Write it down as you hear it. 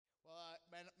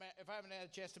If I haven't had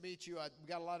a chance to meet you, we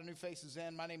got a lot of new faces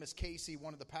in. My name is Casey,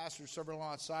 one of the pastors serving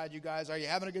alongside you guys. Are you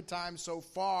having a good time so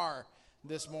far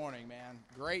this morning, man?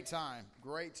 Great time.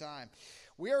 Great time.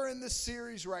 We are in this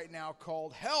series right now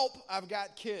called Help, I've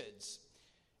Got Kids.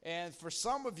 And for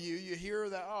some of you, you hear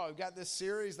that, oh, I've got this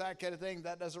series, that kind of thing.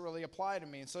 That doesn't really apply to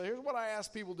me. And so here's what I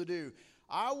ask people to do.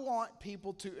 I want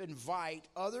people to invite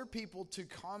other people to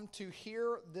come to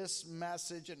hear this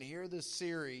message and hear this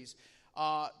series.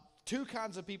 Two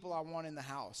kinds of people I want in the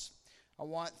house. I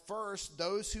want first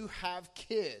those who have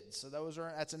kids. So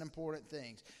that's an important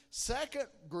thing. Second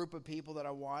group of people that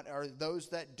I want are those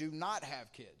that do not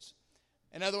have kids.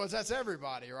 In other words, that's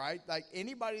everybody, right? Like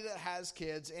anybody that has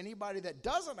kids, anybody that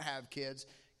doesn't have kids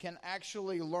can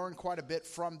actually learn quite a bit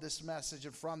from this message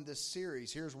and from this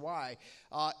series. Here's why.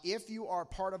 If you are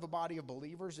part of a body of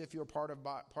believers, if you're part of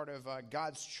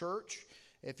God's church,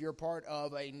 if you're part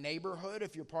of a neighborhood,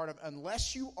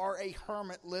 unless you are a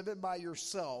hermit living by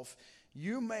yourself,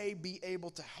 you may be able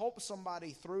to help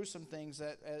somebody through some things,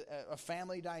 that a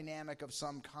family dynamic of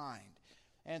some kind.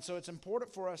 And so it's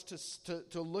important for us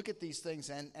to look at these things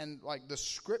and like the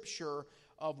scripture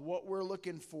of what we're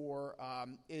looking for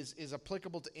is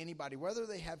applicable to anybody, whether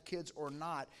they have kids or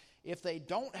not. If they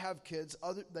don't have kids,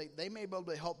 they may be able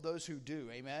to help those who do.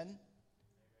 Amen?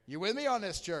 You with me on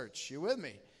this, church? You with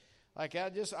me? Like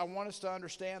I want us to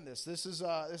understand this. This is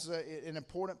an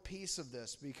important piece of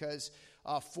this because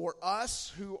for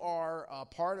us who are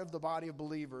part of the body of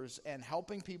believers and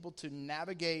helping people to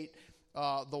navigate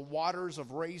the waters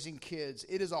of raising kids,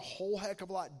 it is a whole heck of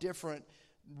a lot different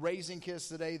raising kids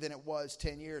today than it was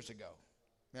 10 years ago.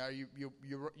 Now, you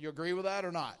agree with that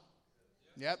or not?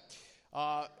 Yep.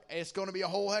 It's going to be a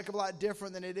whole heck of a lot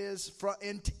different than it is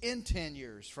in 10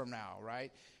 years from now,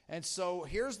 right? And so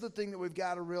here's the thing that we've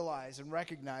got to realize and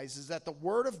recognize is that the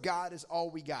Word of God is all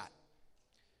we got.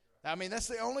 I mean, that's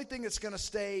the only thing that's going to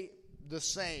stay the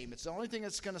same. It's the only thing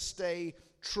that's going to stay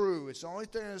true. It's the only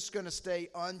thing that's going to stay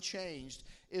unchanged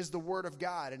is the Word of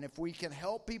God. And if we can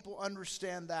help people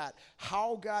understand that,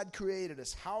 how God created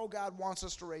us, how God wants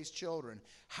us to raise children,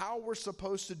 how we're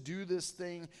supposed to do this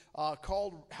thing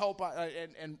called help,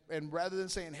 and rather than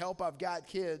saying help, I've got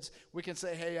kids, we can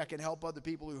say, hey, I can help other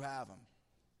people who have them.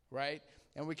 Right?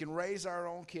 And we can raise our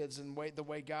own kids in the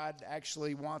way God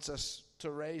actually wants us to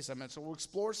raise them. And so we'll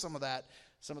explore some of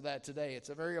that today. It's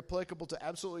very applicable to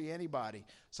absolutely anybody.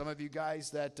 Some of you guys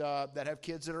that have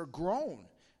kids that are grown,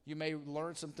 you may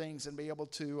learn some things and be able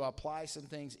to apply some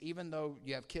things, even though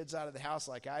you have kids out of the house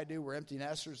like I do. We're empty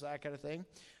nesters, that kind of thing.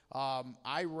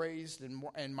 I raised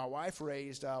and my wife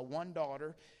raised one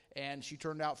daughter, and she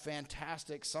turned out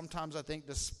fantastic. Sometimes I think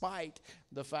despite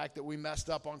the fact that we messed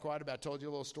up on quite a bit. I told you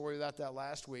a little story about that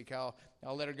last week, how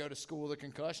I let her go to school with a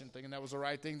concussion thinking that was the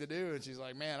right thing to do. And she's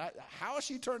like, man, how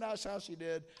she turned out how she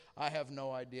did, I have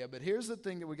no idea. But here's the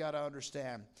thing that we got to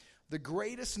understand. The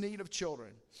greatest need of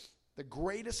children, I'm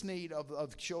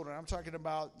talking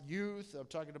about youth, I'm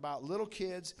talking about little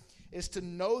kids, is to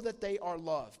know that they are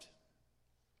loved.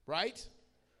 Right?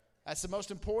 That's the most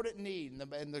important need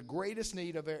and the greatest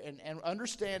need of it, and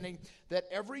understanding that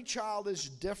every child is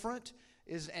different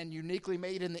and uniquely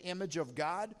made in the image of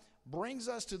God brings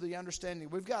us to the understanding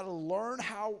we've got to learn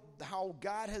how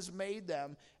God has made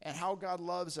them and how God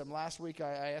loves them. Last week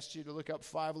I asked you to look up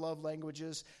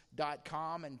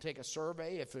 5lovelanguages.com and take a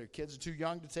survey. If your kids are too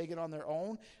young to take it on their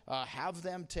own, have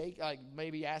them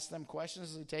maybe ask them questions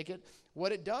as they take it.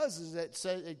 What it does is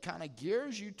it kind of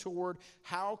gears you toward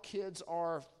how kids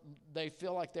they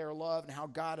feel like they're loved and how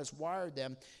God has wired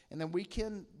them. And then we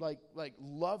can like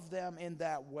love them in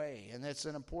that way. And that's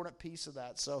an important piece of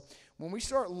that. So when we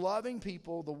start loving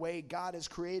people the way God has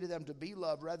created them to be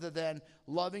loved rather than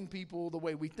loving people the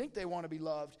way we think they want to be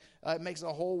loved, it makes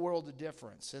a whole world of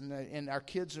difference. And our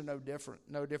kids are no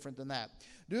different than that.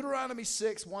 Deuteronomy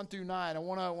 6, 1-9, I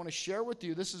want to share with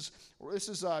you. This is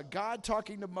God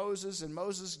talking to Moses, and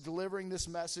Moses delivering this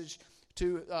message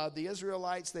to the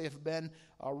Israelites. They have been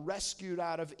rescued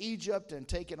out of Egypt and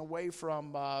taken away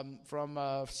from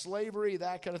slavery,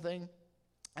 that kind of thing.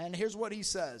 And here's what he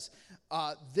says.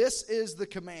 This is the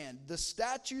command. The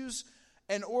statutes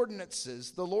and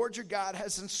ordinances the Lord your God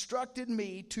has instructed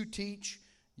me to teach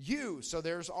you. So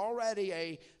there's already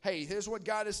hey, here's what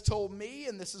God has told me,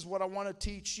 and this is what I want to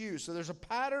teach you. So there's a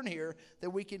pattern here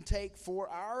that we can take for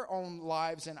our own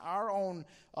lives and our own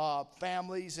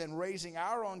families and raising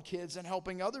our own kids and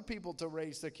helping other people to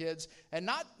raise their kids. And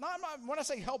not when I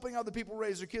say helping other people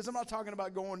raise their kids, I'm not talking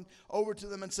about going over to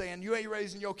them and saying, you ain't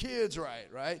raising your kids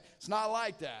right? It's not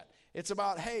like that. It's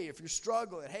about, hey, if you're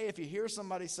struggling, hey, if you hear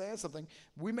somebody saying something,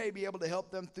 we may be able to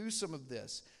help them through some of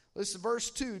this. Listen,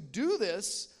 verse 2, do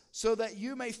this so that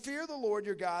you may fear the Lord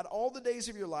your God all the days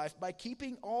of your life by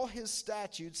keeping all his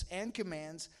statutes and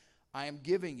commands I am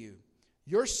giving you.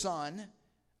 Your son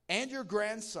and your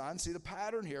grandson, see the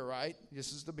pattern here, right?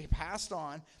 This is to be passed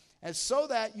on, and so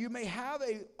that you may have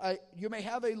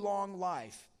a long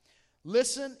life.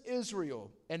 Listen,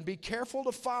 Israel, and be careful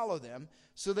to follow them,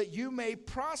 so that you may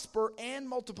prosper and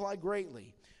multiply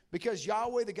greatly. Because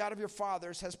Yahweh, the God of your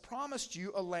fathers, has promised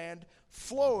you a land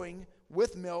flowing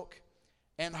with milk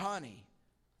and honey.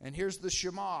 And here's the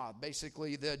Shema,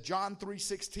 basically the John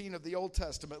 3:16 of the Old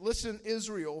Testament. Listen,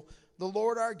 Israel, the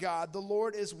Lord our God, the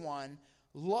Lord is one.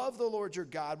 Love the Lord your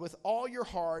God with all your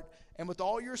heart and with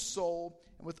all your soul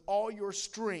and with all your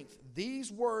strength.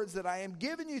 These words that I am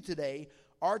giving you today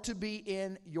are to be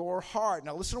in your heart.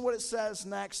 Now listen to what it says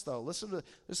next, though. Listen to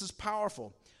this is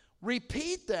powerful.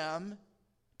 Repeat them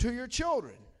to your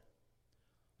children.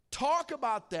 Talk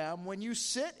about them when you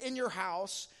sit in your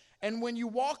house and when you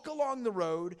walk along the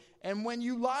road and when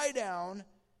you lie down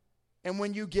and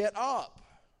when you get up.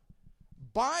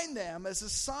 Bind them as a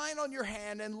sign on your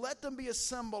hand and let them be a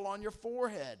symbol on your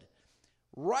forehead.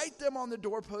 Write them on the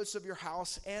doorposts of your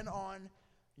house and on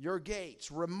your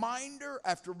gates. Reminder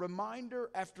after reminder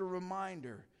after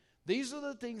reminder. These are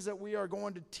the things that we are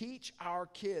going to teach our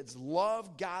kids.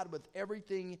 Love God with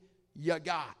everything you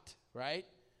got, right?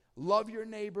 Love your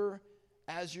neighbor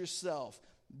as yourself.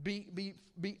 Be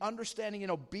understanding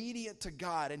and obedient to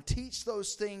God, and teach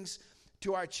those things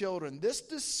to our children. This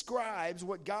describes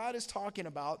what God is talking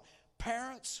about.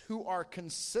 Parents who are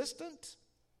consistent,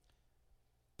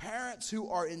 parents who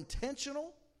are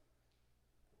intentional,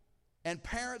 and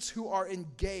parents who are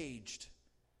engaged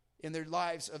in their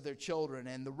lives of their children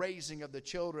and the raising of the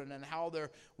children and how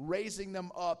they're raising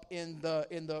them up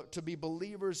to be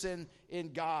believers in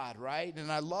God, right?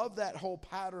 And I love that whole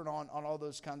pattern on all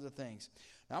those kinds of things.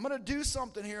 Now I'm going to do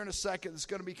something here in a second that's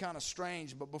going to be kind of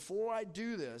strange, but before I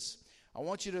do this,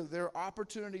 there are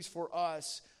opportunities for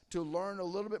us to learn a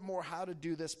little bit more how to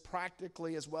do this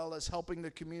practically, as well as helping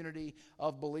the community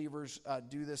of believers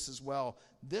do this as well.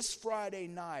 This Friday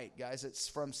night, guys, it's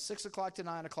from 6 o'clock to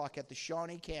 9 o'clock at the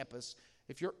Shawnee campus.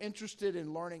 If you're interested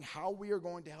in learning how we are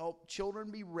going to help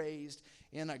children be raised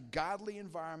in a godly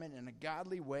environment, in a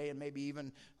godly way, and maybe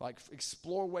even like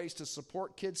explore ways to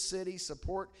support Kids City,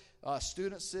 support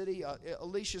Student City.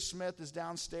 Alicia Smith is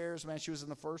downstairs. Man, she was in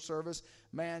the first service.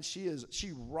 Man, she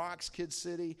rocks Kids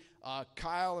City.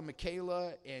 Kyle and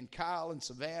Michaela and Kyle and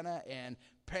Savannah and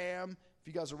Pam. If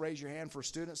you guys will raise your hand for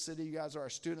Student City, you guys are our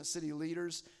Student City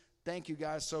leaders. Thank you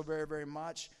guys so very, very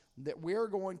much. That we're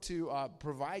going to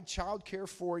provide child care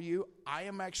for you. I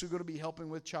am actually going to be helping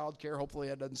with child care. Hopefully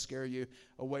that doesn't scare you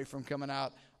away from coming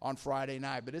out on Friday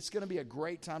night. But it's going to be a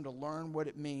great time to learn what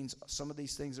it means, some of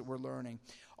these things that we're learning.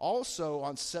 Also,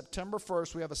 on September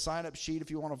 1st, we have a sign-up sheet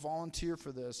if you want to volunteer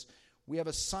for this. We have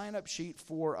a sign-up sheet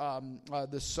for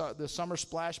the Summer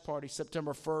Splash Party,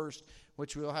 September 1st,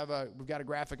 which we've got a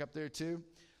graphic up there too.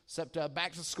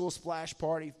 Back to school splash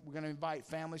party. We're going to invite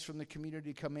families from the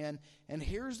community to come in. And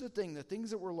here's the things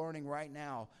that we're learning right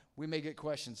now, we may get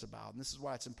questions about. And this is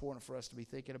why it's important for us to be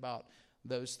thinking about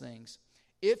those things.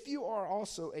 If you are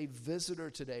also a visitor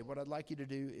today, what I'd like you to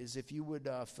do is if you would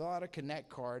fill out a Connect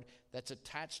card that's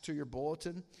attached to your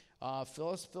bulletin.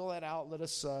 Fill that out. Let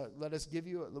us give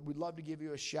you. We'd love to give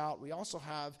you a shout. We also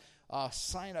have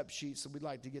sign-up sheets that we'd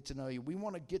like to get to know you. We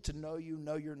want to get to know you,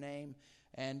 know your name,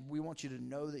 and we want you to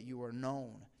know that you are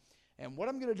known. And what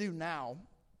I'm going to do now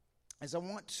is I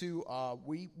want to,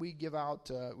 we give out,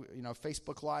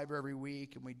 Facebook Live every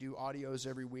week, and we do audios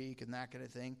every week and that kind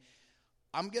of thing.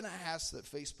 I'm going to ask that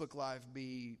Facebook Live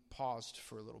be paused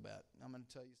for a little bit. I'm going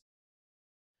to tell you.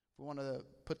 We want to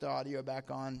put the audio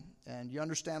back on, and you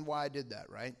understand why I did that,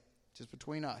 right? Just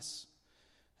between us.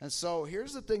 And so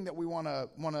here's the thing that we want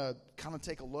to kind of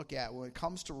take a look at when it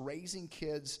comes to raising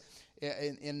kids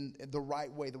in the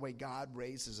right way, the way God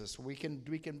raises us. We can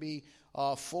be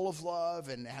full of love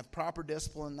and have proper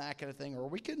discipline, that kind of thing, or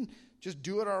we can just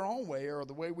do it our own way or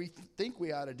the way we think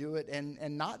we ought to do it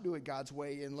and not do it God's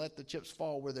way and let the chips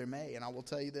fall where they may. And I will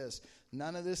tell you this,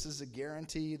 none of this is a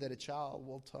guarantee that a child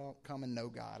will come and know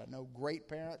God. I know great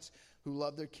parents who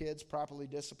love their kids, properly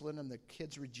discipline them, the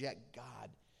kids reject God.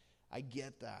 I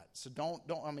get that. So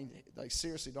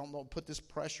seriously, don't put this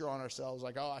pressure on ourselves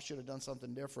like, I should have done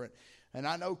something different. And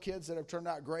I know kids that have turned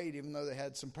out great, even though they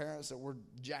had some parents that were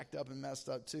jacked up and messed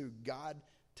up too. God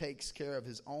takes care of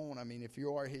his own. If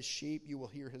you are his sheep, you will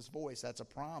hear his voice. That's a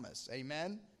promise.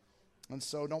 Amen? And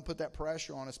so don't put that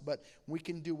pressure on us, but we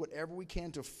can do whatever we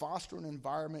can to foster an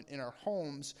environment in our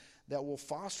homes that will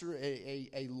foster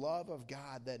a love of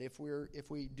God, that if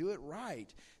we do it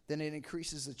right, then it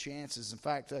increases the chances. In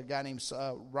fact, a guy named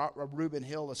Reuben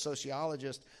Hill, a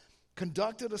sociologist,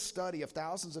 conducted a study of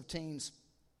thousands of teens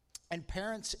and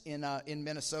parents in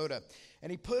Minnesota,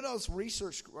 and he put us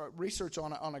research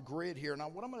on a grid here. Now,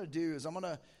 what I'm going to do is I'm going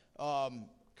to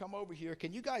come over here.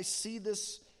 Can you guys see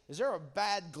this? Is there a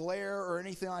bad glare or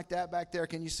anything like that back there?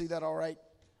 Can you see that all right?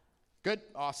 Good?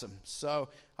 Awesome. So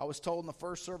I was told in the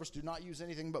first service, do not use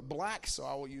anything but black, so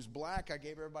I will use black. I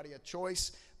gave everybody a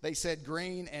choice. They said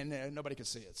green, and nobody could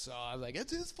see it. So I was like,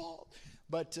 it's his fault.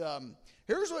 But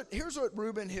here's what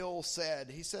Reuben Hill said.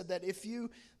 He said that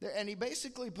and he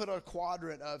basically put a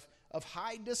quadrant of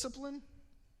high discipline,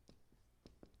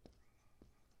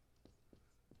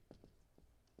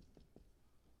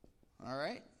 all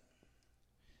right?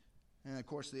 And, of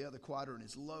course, the other quadrant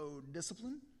is low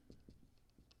discipline.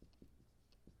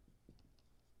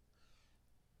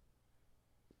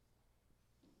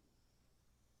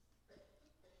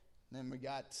 Then we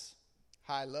got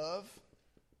high love.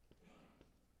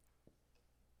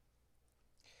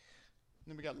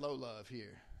 Then we got low love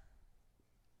here.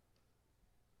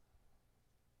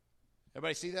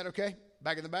 Everybody see that okay?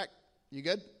 Back in the back? You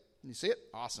good? You see it?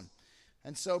 Awesome.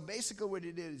 And so basically what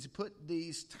he did is he put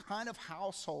these kind of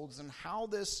households and how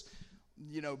this,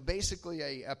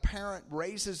 basically a parent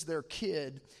raises their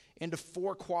kid into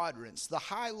 4 quadrants. The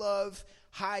high love,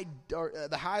 high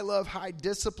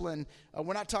discipline.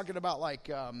 We're not talking about like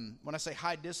when I say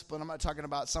high discipline, I'm not talking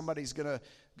about somebody's gonna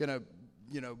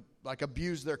like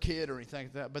abuse their kid or anything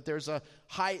like that. But there's a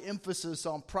high emphasis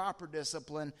on proper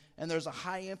discipline, and there's a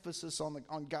high emphasis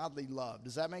on godly love.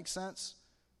 Does that make sense?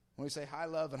 When we say high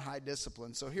love and high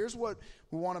discipline. So here's what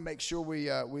we want to make sure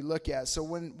we look at. So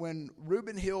when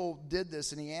Reuben Hill did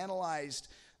this and he analyzed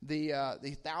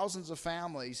the thousands of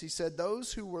families, he said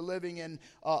those who were living in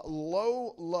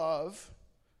low love,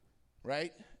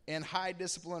 right, and high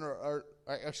discipline, or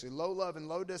actually low love and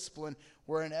low discipline,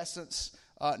 were in essence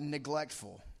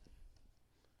neglectful.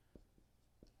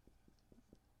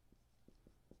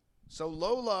 So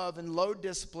low love and low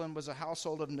discipline was a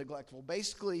household of neglectful.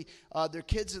 Basically, their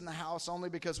kids in the house only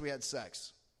because we had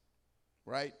sex,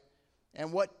 right?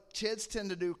 And what kids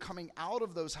tend to do coming out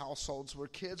of those households where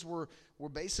kids were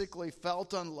basically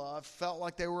felt unloved, felt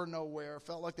like they were nowhere,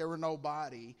 felt like they were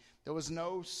nobody. There was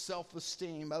no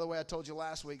self-esteem. By the way, I told you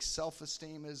last week,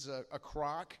 self-esteem is a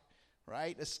crock,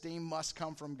 right? Esteem must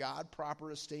come from God.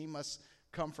 Proper esteem must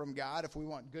come from God. If we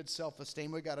want good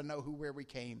self-esteem, we got to know where we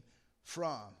came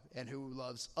from and who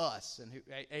loves us. And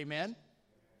amen?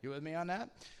 You with me on that?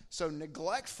 So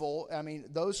neglectful,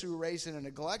 those who are raised in a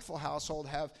neglectful household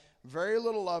have very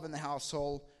little love in the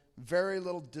household, very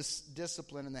little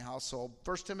discipline in the household.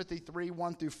 1 Timothy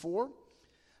 3:1-4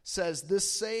 says,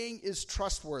 this saying is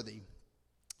trustworthy.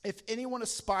 If anyone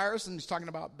aspires, and he's talking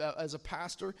about as a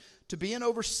pastor, to be an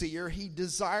overseer, he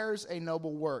desires a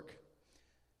noble work.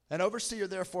 An overseer,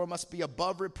 therefore, must be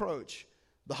above reproach,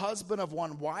 the husband of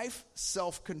one wife,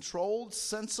 self-controlled,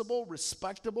 sensible,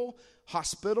 respectable,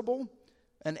 hospitable,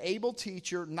 an able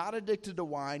teacher, not addicted to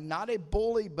wine, not a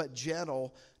bully but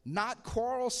gentle, not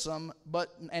quarrelsome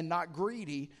and not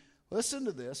greedy. Listen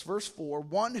to this, verse 4,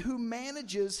 one who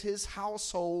manages his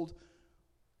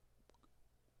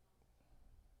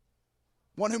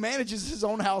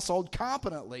own household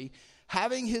competently,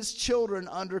 having his children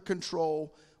under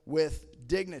control with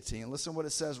dignity. And listen what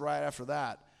it says right after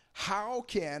that. How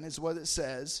can, is what it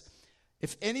says,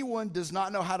 if anyone does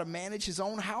not know how to manage his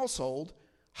own household,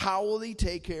 how will he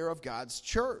take care of God's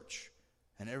church?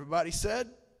 And everybody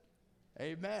said,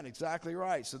 amen. Exactly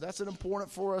right. So that's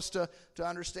important for us to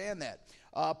understand that.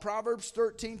 Proverbs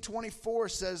 13:24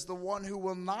 says, the one who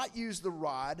will not use the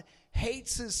rod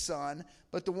hates his son,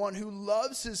 but the one who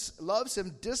loves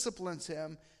him disciplines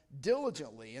him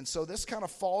diligently. And so this kind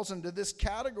of falls into this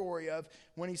category of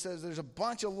when he says there's a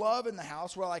bunch of love in the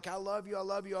house, we're like, I love you, I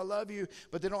love you, I love you,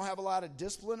 but they don't have a lot of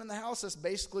discipline in the house. That's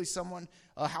basically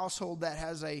a household that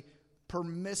has a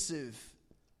permissive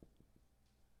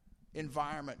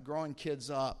environment, growing kids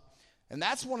up. And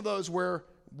that's one of those where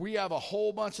we have a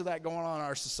whole bunch of that going on in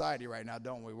our society right now,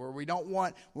 don't we? Where we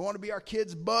want to be our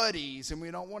kids' buddies, and we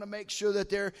don't want to make sure that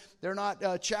they're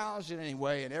not challenged in any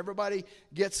way, and everybody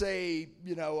gets a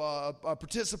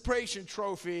participation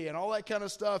trophy and all that kind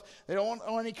of stuff. They don't want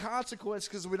any consequence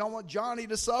because we don't want Johnny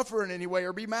to suffer in any way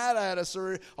or be mad at us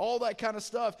or all that kind of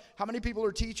stuff. How many people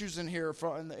are teachers in here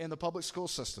in the public school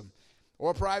system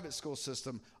or a private school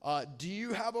system? Do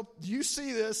you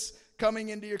see this coming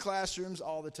into your classrooms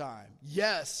all the time.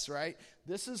 Yes, right?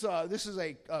 This is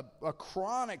a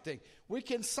chronic thing. We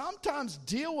can sometimes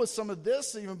deal with some of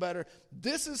this even better.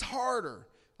 This is harder,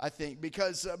 I think,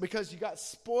 because you got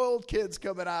spoiled kids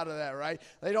coming out of that, right?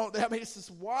 It's this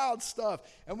wild stuff.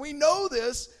 And we know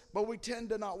this, but we tend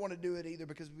to not want to do it either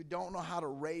because we don't know how to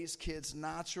raise kids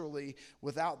naturally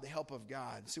without the help of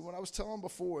God. See, what I was telling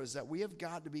before is that we have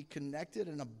got to be connected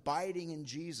and abiding in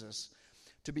Jesus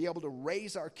to be able to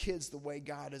raise our kids the way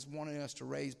God is wanting us to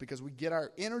raise, because we get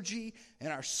our energy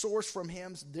and our source from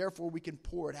Him, so therefore we can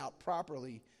pour it out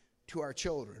properly to our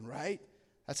children, right?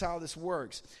 That's how this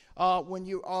works.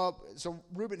 So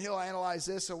Reuben Hill analyzed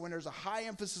this. So when there's a high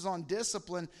emphasis on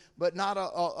discipline, but not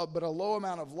a low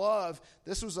amount of love,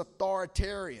 this was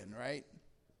authoritarian, right?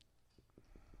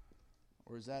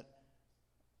 Or is that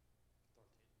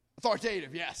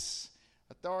authoritative? Yes,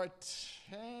 authoritative.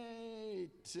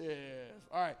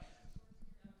 All right,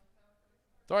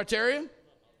 authoritarian.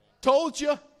 Told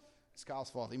you. It's Kyle's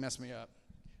fault. He messed me up.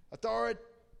 Authoritarian.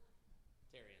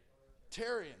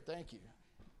 Thank you.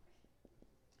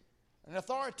 An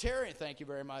authoritarian, thank you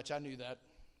very much. I knew that.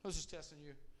 I was just testing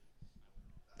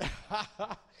you.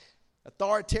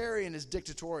 Authoritarian is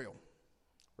dictatorial,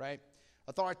 right?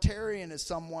 Authoritarian is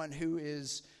someone who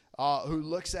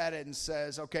looks at it and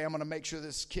says, okay, I'm going to make sure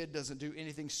this kid doesn't do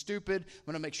anything stupid. I'm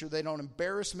going to make sure they don't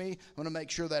embarrass me. I'm going to make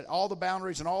sure that all the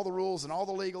boundaries and all the rules and all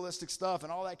the legalistic stuff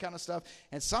and all that kind of stuff.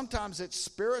 And sometimes it's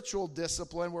spiritual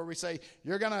discipline where we say,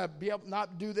 you're going to be able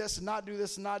not do this and not do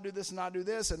this and not do this and not do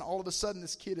this. And all of a sudden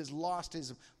this kid has lost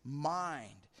his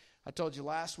mind. I told you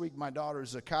last week my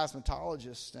daughter's a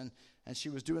cosmetologist, and she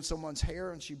was doing someone's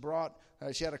hair, and she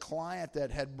had a client that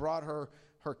had brought her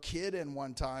kid in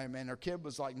one time, and her kid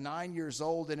was like 9 years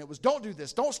old, and it was, don't do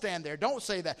this, don't stand there, don't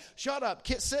say that, shut up,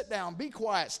 kid, sit down, be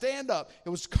quiet, stand up. It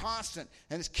was constant,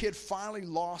 and this kid finally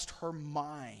lost her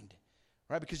mind,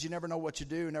 right? Because you never know what you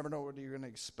do, never know what you're going to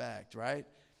expect, right?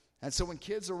 And so when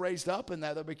kids are raised up in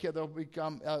that, they'll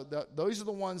become those are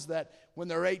the ones that when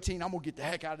they're 18, I'm going to get the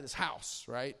heck out of this house,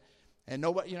 right? And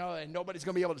nobody's going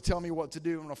to be able to tell me what to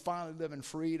do. I'm going to finally live in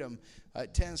freedom.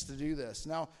 It tends to do this.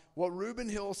 Now, what Reuben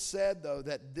Hill said, though,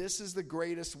 that this is the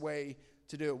greatest way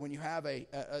to do it. When you have a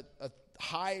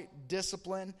high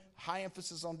discipline, high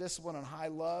emphasis on discipline and high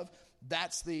love,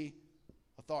 that's the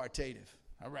authoritative.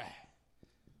 All right.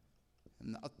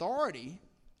 And the authority,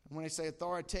 when I say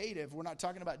authoritative, we're not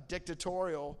talking about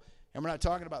dictatorial, and we're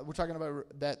talking about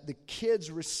that the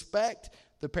kids respect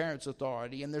the parents'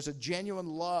 authority, and there's a genuine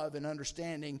love and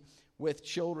understanding with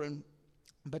children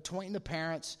between the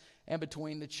parents and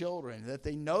between the children, that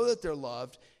they know that they're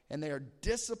loved and they are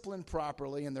disciplined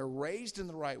properly and they're raised in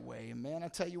the right way. And man, I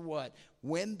tell you what,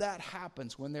 when that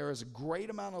happens, when there is a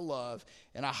great amount of love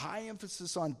and a high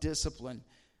emphasis on discipline,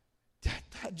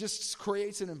 that just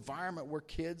creates an environment where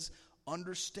kids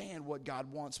understand what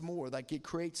God wants more. Like it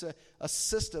creates a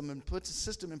system and puts a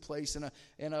system in place and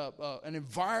an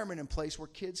environment in place where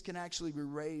kids can actually be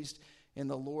raised in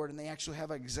the Lord, and they actually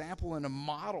have an example and a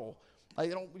model.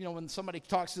 Like when somebody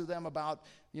talks to them about,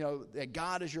 that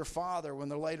God is your father, when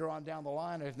they're later on down the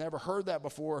line, they've never heard that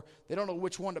before, they don't know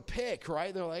which one to pick,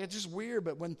 right? They're like, it's just weird.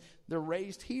 But when they're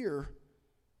raised here,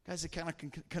 guys, they kind of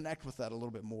can connect with that a little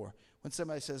bit more. When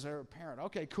somebody says they're a parent,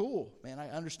 okay, cool, man, I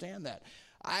understand that.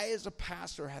 I, as a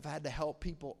pastor, have had to help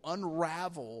people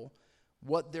unravel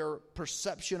what their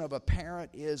perception of a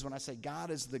parent is. When I say God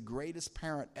is the greatest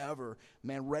parent ever,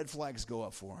 man, red flags go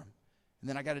up for him. And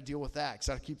then I got to deal with that because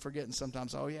I keep forgetting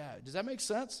sometimes, oh, yeah. Does that make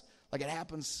sense? Like it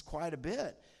happens quite a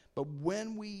bit. But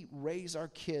when we raise our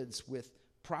kids with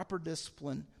proper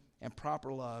discipline and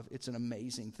proper love, it's an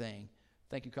amazing thing.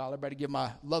 Thank you, Kyle. Everybody give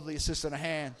my lovely assistant a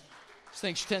hand. This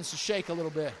thing tends to shake a little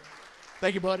bit.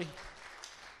 Thank you, buddy.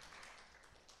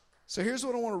 So here's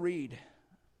what I want to read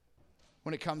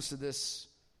when it comes to this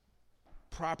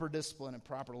proper discipline and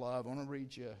proper love. I want to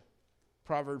read you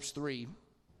Proverbs 3,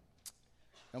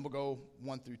 and we'll go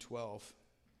 1 through 12.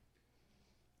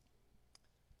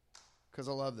 Because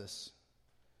I love this.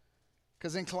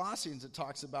 Because in Colossians it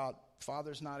talks about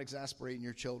fathers not exasperating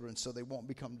your children so they won't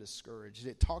become discouraged.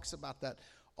 It talks about that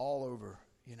all over.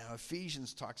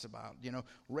 Ephesians talks about,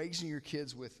 raising your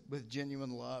kids with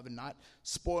genuine love and not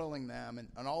spoiling them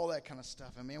and all that kind of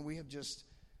stuff. I mean, we have just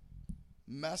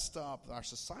messed up, our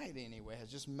society anyway, has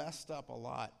just messed up a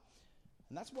lot.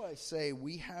 And that's why I say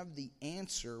we have the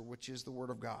answer, which is the Word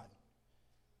of God,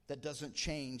 that doesn't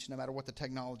change no matter what the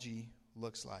technology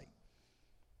looks like.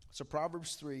 So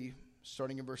Proverbs 3,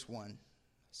 starting in verse 1,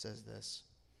 says this.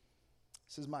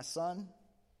 It says, my son,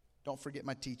 don't forget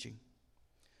my teaching,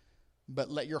 but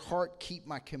let your heart keep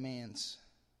my commands.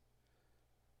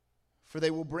 for they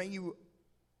will bring you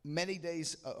many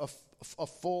days of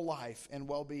full life and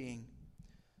well-being.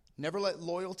 Never let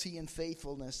loyalty and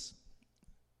faithfulness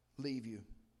leave you.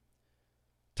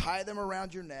 Tie them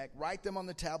around your neck. Write them on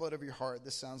the tablet of your heart.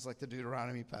 This sounds like the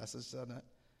Deuteronomy passage, doesn't it?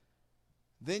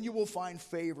 Then you will find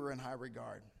favor and high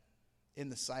regard in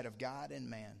the sight of God and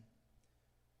man.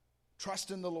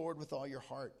 Trust in the Lord with all your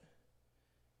heart.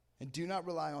 And do not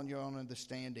rely on your own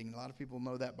understanding. A lot of people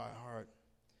know that by heart.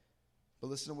 But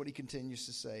listen to what he continues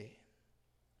to say.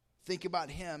 Think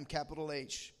about him, capital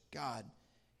H, God,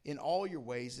 in all your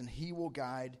ways, and he will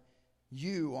guide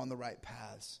you on the right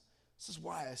paths. This is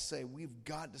why I say we've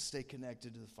got to stay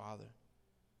connected to the Father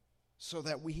so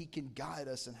that he can guide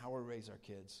us in how we raise our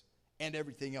kids and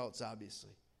everything else,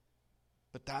 obviously.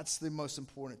 But that's the most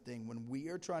important thing. When we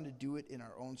are trying to do it in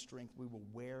our own strength, we will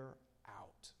wear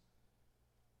out.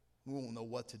 We won't know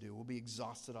what to do. We'll be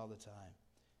exhausted all the time.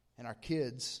 And our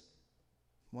kids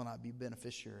will not be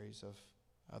beneficiaries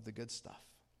of the good stuff.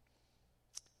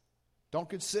 Don't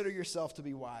consider yourself to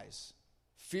be wise.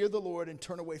 Fear the Lord and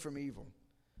turn away from evil.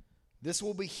 This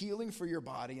will be healing for your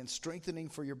body and strengthening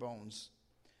for your bones.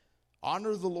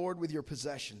 Honor the Lord with your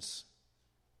possessions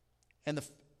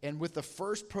and with the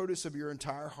first produce of your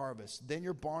entire harvest. Then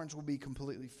your barns will be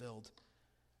completely filled,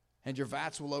 and your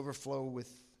vats will overflow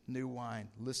with new wine.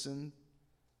 Listen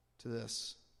to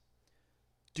this.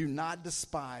 Do not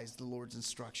despise the Lord's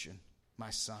instruction, my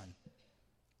son,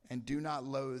 and do not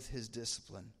loathe his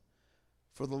discipline.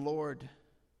 For the Lord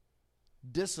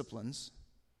disciplines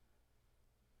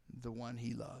the one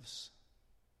he loves.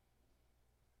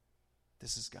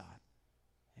 This is God.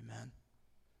 Amen.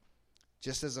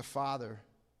 Just as a father,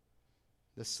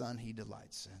 the son he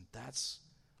delights in. That's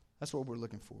what we're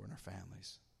looking for in our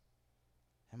families.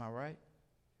 Am I right?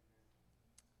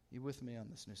 You with me on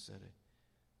this, New City?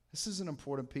 This is an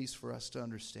important piece for us to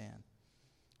understand.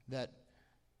 That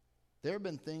there have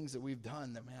been things that we've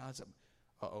done that, man,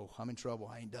 I'm in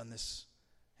trouble. I ain't done this.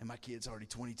 And my kid's already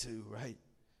 22, right?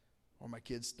 Or my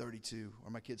kid's 32, or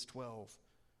my kid's 12,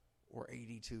 or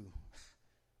 82.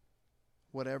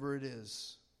 Whatever it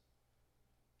is,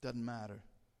 doesn't matter.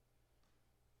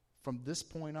 From this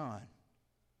point on,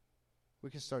 we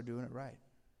can start doing it right.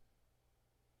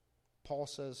 Paul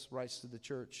writes to the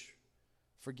church,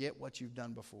 forget what you've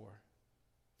done before.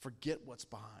 Forget what's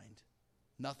behind.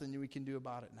 Nothing we can do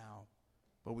about it now,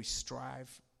 but we strive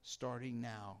starting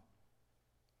now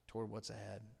toward what's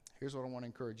ahead. Here's what I want to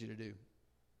encourage you to do.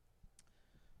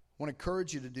 I want to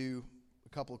encourage you to do a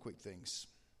couple of quick things.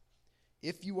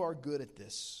 If you are good at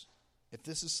this, if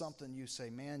this is something you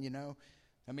say, man,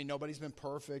 nobody's been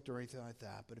perfect or anything like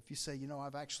that, but if you say,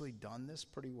 I've actually done this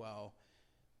pretty well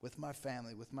with my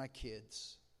family, with my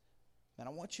kids, then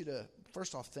I want you to,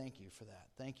 first off, thank you for that.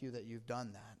 Thank you that you've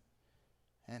done that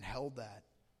and held that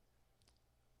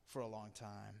for a long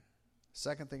time.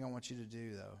 Second thing I want you to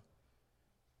do, though,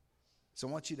 is I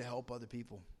want you to help other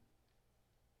people.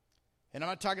 And I'm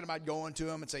not talking about going to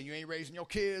them and saying, you ain't raising your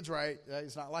kids right.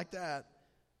 It's not like that.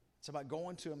 It's about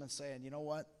going to them and saying, you know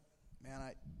what,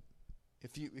 man,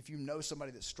 if you know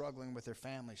somebody that's struggling with their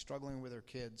family, struggling with their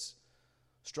kids,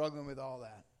 struggling with all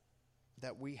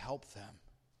that we help them,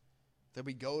 that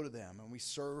we go to them and we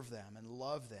serve them and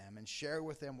love them and share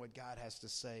with them what God has to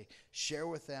say, share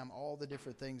with them all the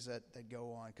different things that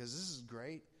go on. Because this is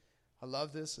great. I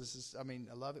love this. I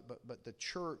love it. But the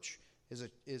church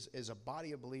is a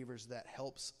body of believers that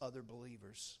helps other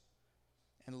believers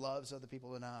and loves other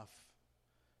people enough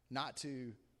not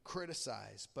to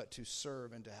criticize, but to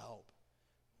serve and to help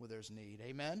where there's need.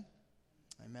 Amen?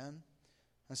 Amen?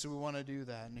 And so we want to do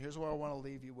that. And here's what I want to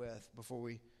leave you with before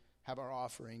we have our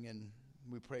offering, and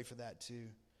we pray for that too.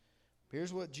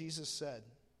 Here's what Jesus said.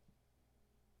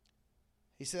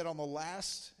 He said, on the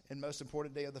last and most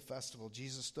important day of the festival,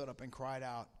 Jesus stood up and cried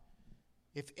out,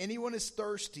 if anyone is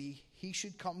thirsty, he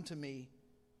should come to me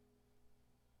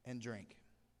and drink.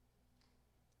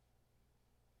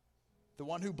 The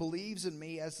one who believes in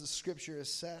me, as the scripture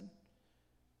has said,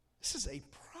 this is a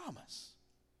promise.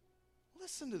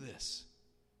 Listen to this.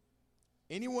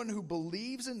 Anyone who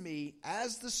believes in me,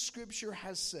 as the scripture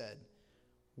has said,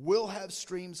 will have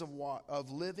streams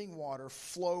of living water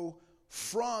flow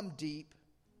from deep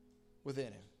within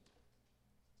him.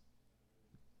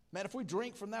 Man, if we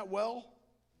drink from that well,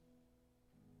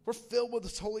 if we're filled with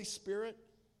the Holy Spirit,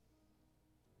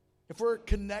 if we're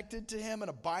connected to him and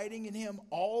abiding in him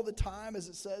all the time, as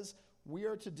it says we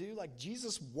are to do, like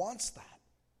Jesus wants that.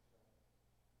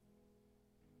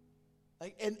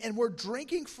 And we're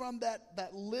drinking from that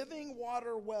living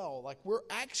water well. Like we're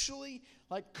actually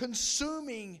like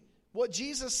consuming what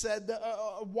Jesus said,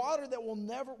 water that will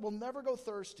never go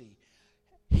thirsty.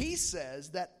 he says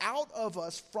that out of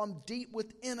us, from deep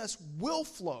within us, will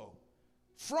flow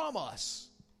from us.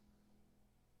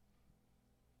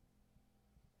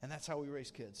 And that's how we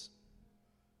raise kids.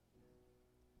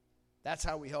 That's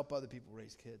how we help other people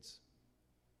raise kids.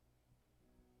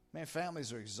 Man,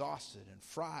 families are exhausted and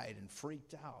fried and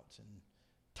freaked out and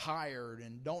tired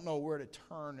and don't know where to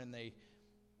turn, and they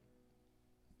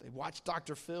watch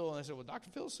Dr. Phil and they say, well, Dr.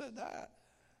 Phil said that.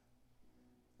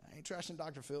 I ain't trashing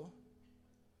Dr. Phil.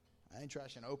 I ain't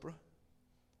trashing Oprah.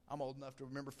 I'm old enough to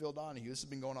remember Phil Donahue. This has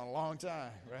been going on a long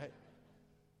time, right?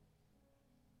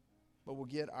 But we'll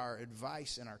get our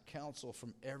advice and our counsel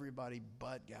from everybody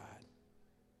but God.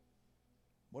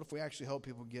 What if we actually help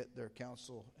people get their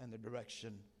counsel and their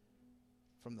direction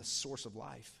from the source of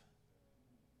life?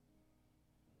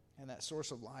 And that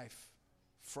source of life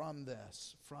from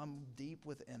this, from deep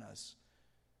within us,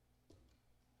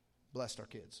 blessed our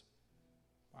kids.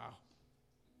 Wow.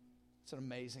 It's an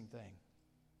amazing thing.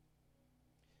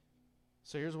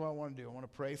 So here's what I want to do. I want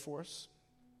to pray for us.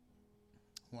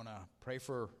 I want to pray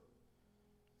for,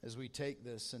 as we take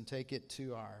this and take it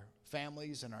to our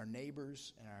families and our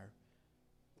neighbors and our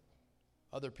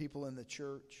other people in the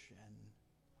church and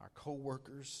our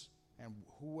co-workers and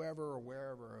whoever or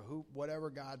wherever or whatever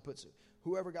God puts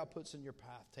in your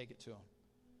path, take it to them.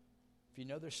 If you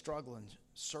know they're struggling,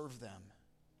 serve them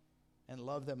and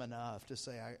love them enough to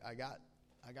say, I got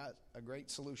a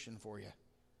great solution for you.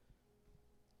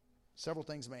 Several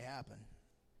things may happen.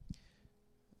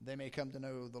 They may come to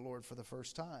know the Lord for the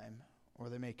first time, or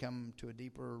they may come to a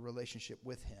deeper relationship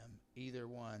with Him. Either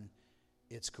one,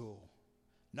 it's cool.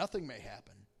 Nothing may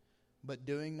happen, but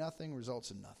doing nothing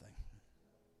results in nothing.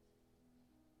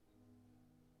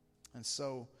 And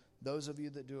so, those of you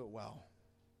that do it well,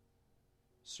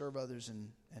 serve others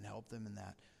and help them in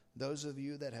that. Those of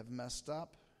you that have messed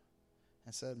up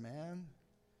and said, man,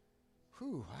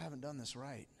 I haven't done this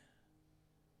right.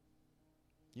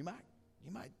 You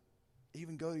might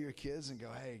even go to your kids and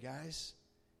go, hey, guys,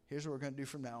 here's what we're going to do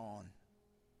from now on.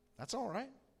 That's all right.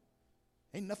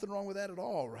 Ain't nothing wrong with that at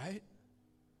all, right?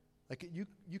 Like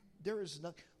there is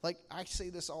nothing. Like I say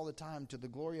this all the time, to the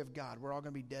glory of God, we're all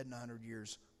going to be dead in 100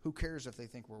 years. Who cares if they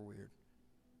think we're weird?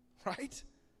 Right?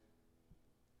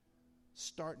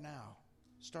 Start now.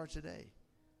 Start today.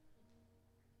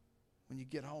 When you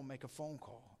get home, make a phone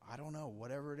call. I don't know,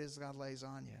 whatever it is God lays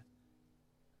on you.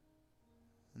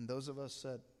 And those of us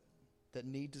that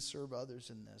need to serve others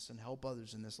in this and help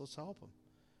others in this, let's help them.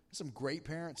 There's some great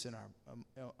parents in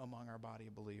among our body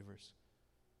of believers.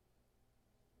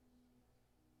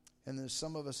 And there's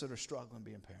some of us that are struggling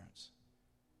being parents.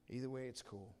 Either way, it's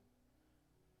cool.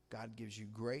 God gives you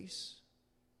grace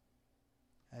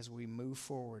as we move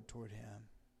forward toward Him.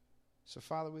 So,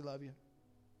 Father, we love you.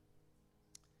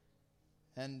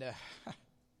 And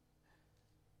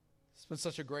it's been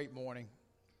such a great morning.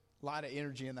 A lot of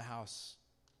energy in the house.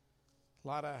 A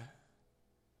lot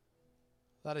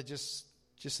of just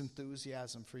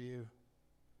enthusiasm for you.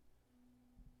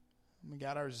 We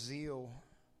got our zeal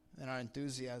and our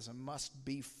enthusiasm must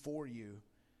be for you.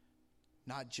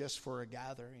 Not just for a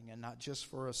gathering and not just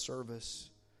for a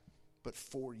service, but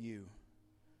for you.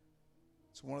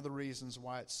 It's one of the reasons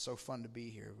why it's so fun to be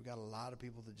here. We've got a lot of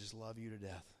people that just love you to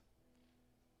death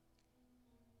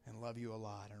and love you a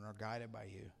lot and are guided by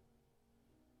you.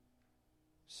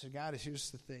 So God,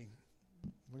 here's the thing.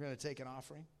 We're going to take an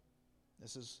offering.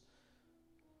 This is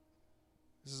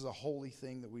a holy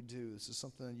thing that we do. This is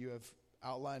something that you have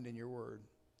outlined in your word.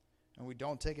 And we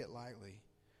don't take it lightly.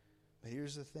 But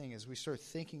here's the thing, as we start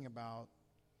thinking about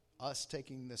us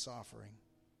taking this offering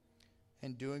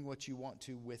and doing what you want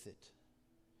to with it,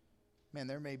 man,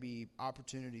 there may be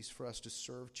opportunities for us to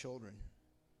serve children.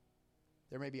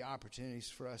 There may be opportunities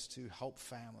for us to help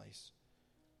families.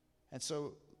 And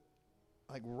so,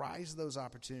 rise those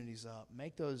opportunities up.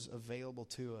 Make those available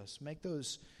to us. Make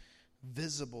those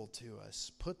visible to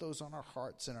us. Put those on our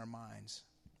hearts and our minds.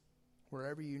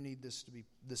 Wherever you need this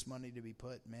money to be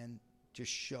put, man,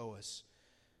 just show us.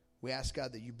 We ask,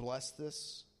 God, that you bless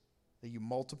this, that you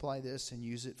multiply this and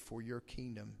use it for your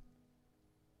kingdom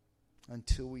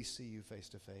until we see you face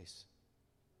to face.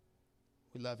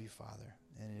 We love you, Father,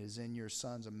 and it is in your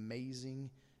Son's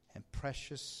amazing and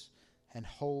precious and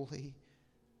holy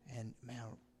and, man,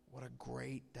 what a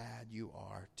great dad you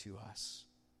are to us.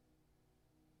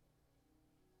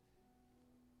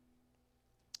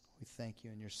 We thank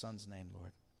you in your Son's name,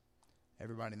 Lord.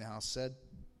 Everybody in the house said,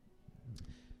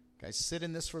 guys, sit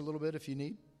in this for a little bit if you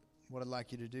need. What I'd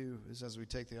like you to do is, as we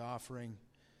take the offering,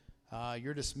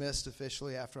 you're dismissed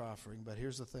officially after offering, but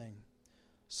here's the thing.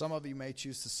 Some of you may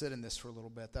choose to sit in this for a little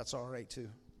bit. That's all right, too.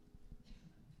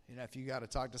 You know, if you got to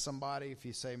talk to somebody, if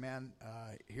you say, man,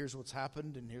 here's what's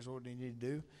happened and here's what we need to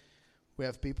do, we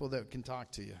have people that can talk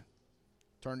to you.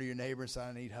 Turn to your neighbor and say,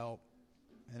 I need help.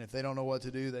 And if they don't know what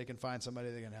to do, they can find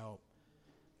somebody that can help.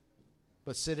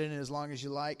 But sit in it as long as you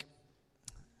like.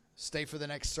 Stay for the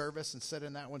next service and sit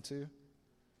in that one too.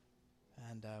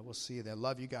 And we'll see you there.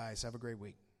 Love you guys. Have a great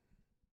week.